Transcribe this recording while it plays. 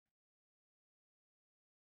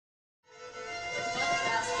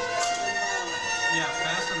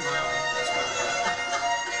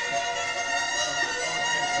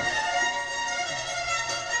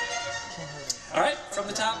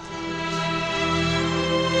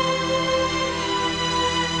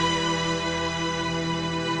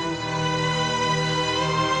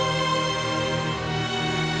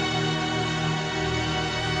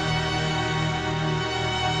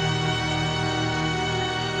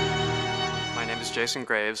name is Jason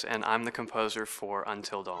Graves, and I'm the composer for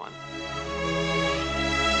Until Dawn.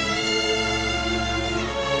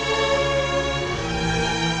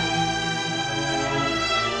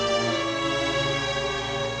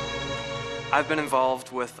 I've been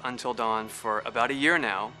involved with Until Dawn for about a year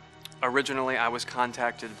now. Originally, I was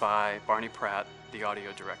contacted by Barney Pratt, the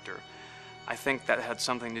audio director. I think that had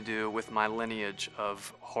something to do with my lineage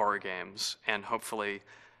of horror games, and hopefully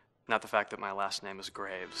not the fact that my last name is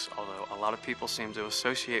Graves, although a lot of people seem to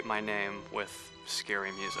associate my name with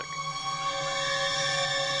scary music.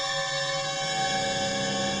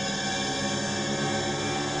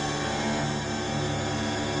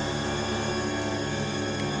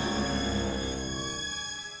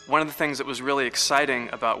 One of the things that was really exciting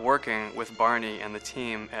about working with Barney and the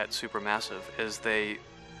team at Supermassive is they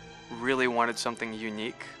really wanted something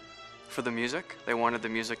unique for the music. They wanted the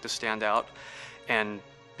music to stand out and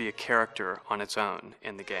be a character on its own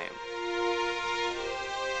in the game.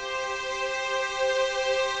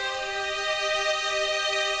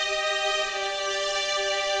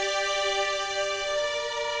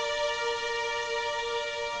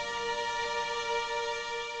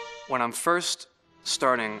 When I'm first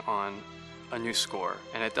starting on a new score,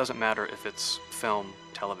 and it doesn't matter if it's film,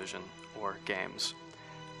 television, or games,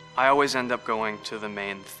 I always end up going to the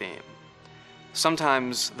main theme.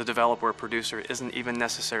 Sometimes the developer or producer isn't even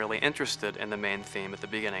necessarily interested in the main theme at the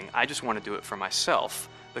beginning. I just want to do it for myself,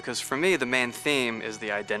 because for me, the main theme is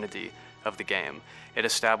the identity of the game. It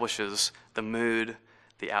establishes the mood,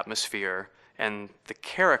 the atmosphere, and the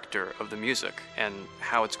character of the music, and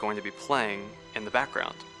how it's going to be playing in the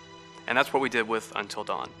background. And that's what we did with Until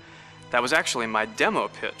Dawn. That was actually my demo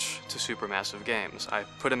pitch to Supermassive Games. I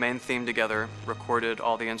put a main theme together, recorded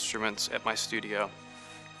all the instruments at my studio,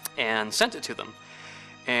 and sent it to them.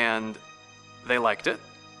 And they liked it.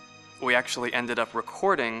 We actually ended up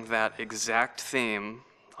recording that exact theme,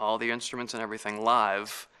 all the instruments and everything,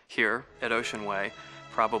 live here at Ocean Way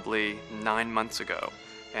probably 9 months ago.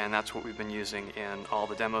 And that's what we've been using in all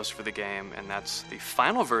the demos for the game, and that's the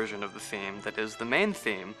final version of the theme that is the main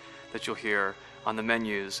theme that you'll hear on the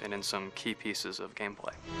menus and in some key pieces of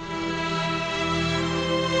gameplay.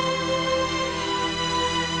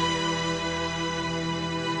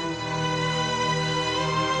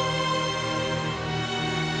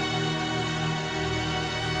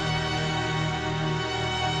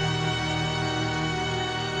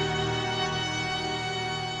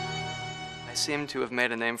 I seem to have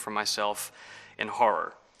made a name for myself in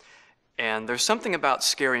horror. And there's something about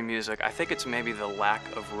scary music, I think it's maybe the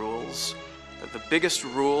lack of rules. The biggest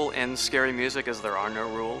rule in scary music is there are no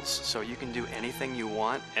rules, so you can do anything you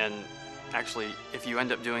want, and actually, if you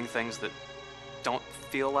end up doing things that don't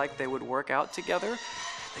feel like they would work out together,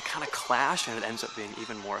 they kind of clash, and it ends up being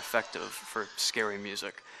even more effective for scary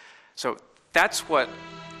music. So that's what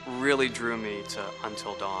really drew me to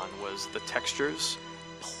Until Dawn, was the textures,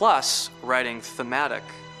 plus writing thematic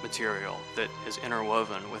material that is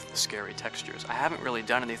interwoven with the scary textures. I haven't really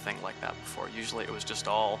done anything like that before. Usually it was just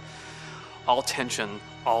all tension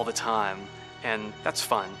all the time, and that's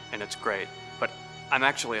fun and it's great. But I'm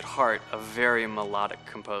actually at heart a very melodic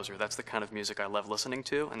composer. That's the kind of music I love listening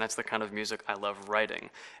to, and that's the kind of music I love writing.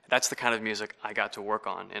 That's the kind of music I got to work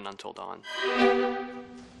on in Until Dawn. Very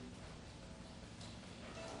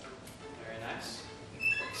nice.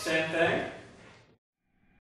 Same thing.